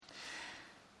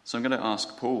So I'm going to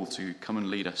ask Paul to come and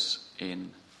lead us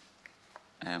in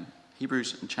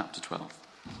Hebrews in chapter 12.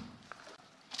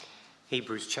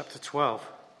 Hebrews chapter 12.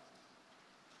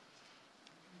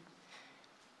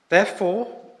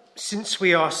 Therefore, since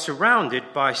we are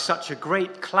surrounded by such a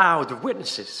great cloud of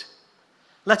witnesses,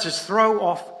 let us throw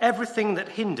off everything that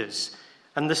hinders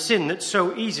and the sin that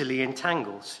so easily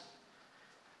entangles,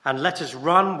 and let us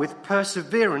run with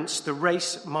perseverance the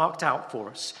race marked out for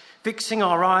us, fixing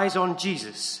our eyes on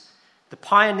Jesus, the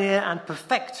pioneer and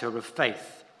perfecter of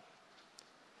faith.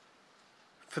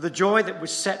 For the joy that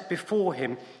was set before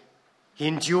him, he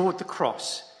endured the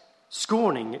cross,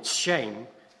 scorning its shame,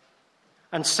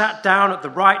 and sat down at the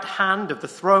right hand of the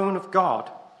throne of God.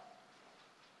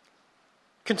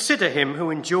 Consider him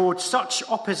who endured such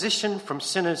opposition from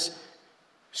sinners,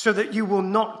 so that you will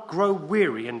not grow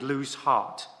weary and lose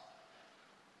heart.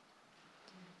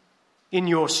 In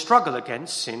your struggle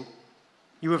against sin,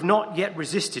 you have not yet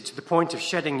resisted to the point of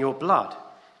shedding your blood.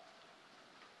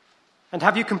 And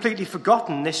have you completely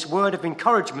forgotten this word of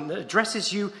encouragement that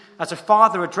addresses you as a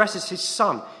father addresses his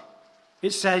son?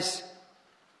 It says,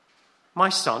 "My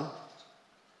son,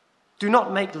 do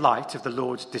not make light of the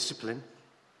Lord's discipline,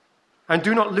 and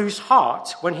do not lose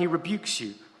heart when he rebukes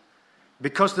you,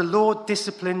 because the Lord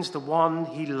disciplines the one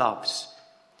he loves,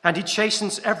 and he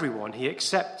chastens everyone he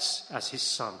accepts as his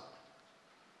son."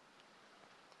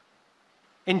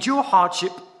 Endure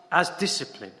hardship as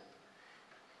discipline.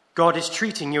 God is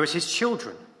treating you as his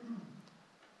children.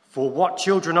 For what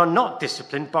children are not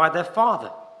disciplined by their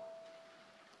father?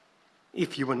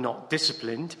 If you are not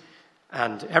disciplined,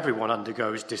 and everyone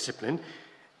undergoes discipline,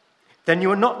 then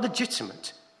you are not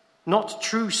legitimate, not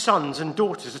true sons and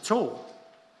daughters at all.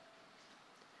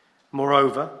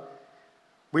 Moreover,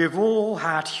 we have all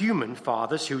had human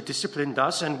fathers who disciplined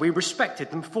us, and we respected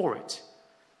them for it.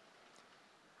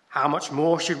 How much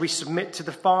more should we submit to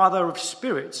the Father of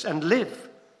spirits and live?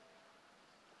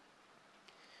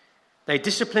 They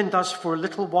disciplined us for a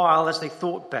little while as they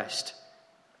thought best,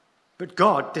 but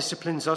God disciplines us